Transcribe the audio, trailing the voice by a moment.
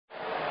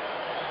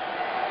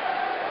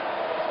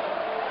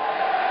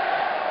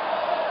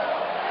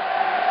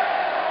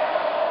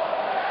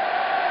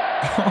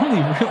the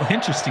only real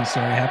interesting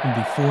story happened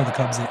before the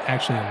Cubs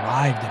actually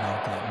arrived in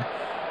Oakland.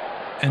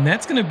 And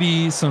that's going to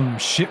be some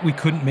shit we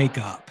couldn't make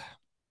up.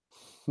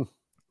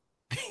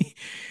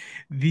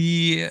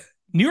 The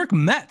New York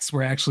Mets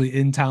were actually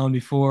in town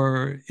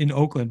in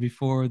Oakland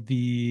before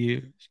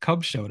the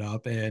Cubs showed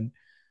up. And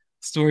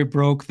story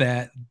broke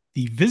that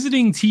the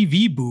visiting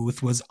TV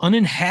booth was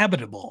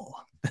uninhabitable.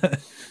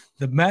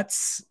 The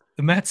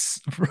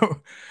Mets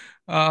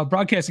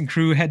broadcasting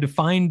crew had to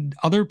find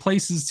other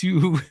places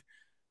to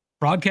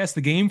broadcast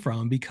the game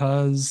from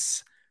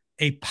because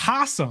a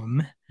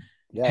possum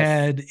Yes.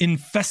 had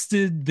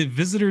infested the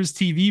visitors'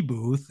 TV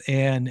booth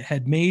and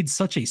had made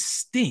such a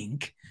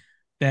stink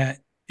that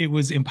it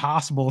was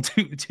impossible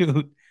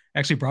to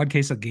actually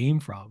broadcast a game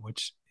from,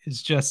 which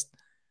is just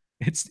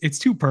it's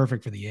too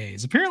perfect for the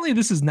A's. Apparently,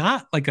 this is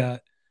not like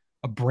a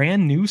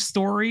brand new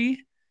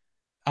story.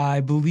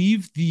 I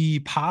believe the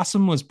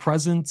possum was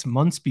present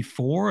months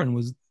before and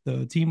was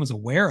the team was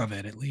aware of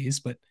it at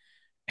least, but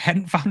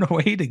hadn't found a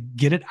way to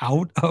get it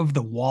out of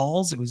the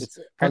walls. It was It's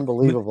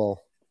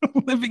unbelievable.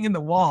 living in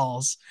the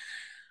walls,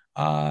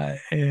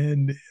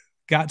 and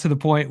got to the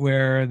point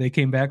where they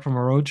came back from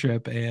a road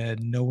trip and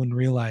no one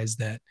realized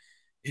that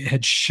it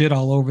had shit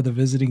all over the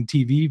visiting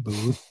TV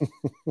booth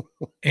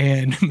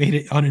and made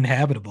it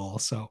uninhabitable.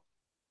 So,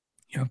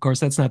 of course,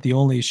 that's not the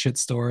only shit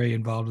story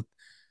involved. I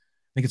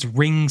think it's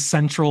Ring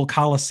Central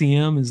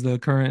Coliseum is the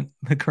current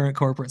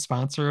corporate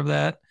sponsor of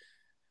that.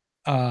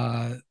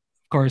 Of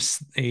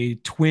course, a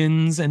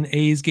Twins and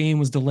A's game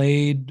was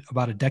delayed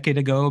about a decade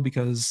ago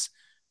because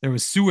there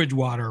was sewage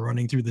water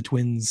running through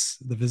the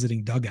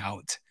visiting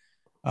dugout.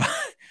 Uh,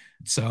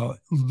 so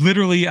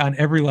literally on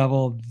every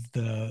level,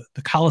 the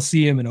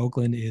Coliseum in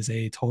Oakland is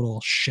a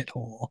total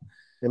shithole.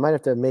 They might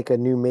have to make a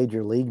new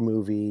major league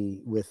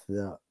movie with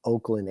the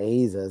Oakland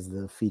A's as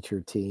the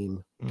featured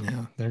team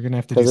Yeah, they're gonna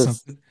have to do because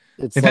something.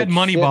 it's They've had like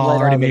shit Moneyball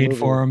right out already of the made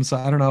for movie. them, so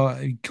I don't know.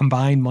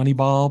 Combine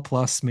Moneyball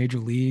plus Major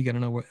League. I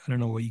don't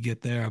know what you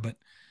get there, but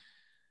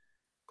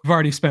we've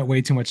already spent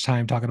way too much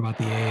time talking about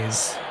the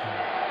A's.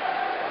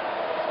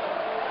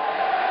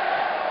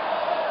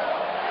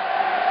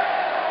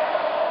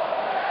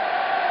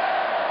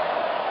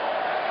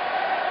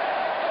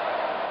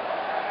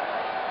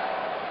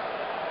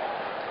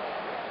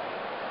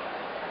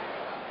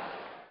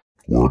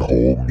 Word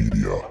Hole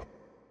Media.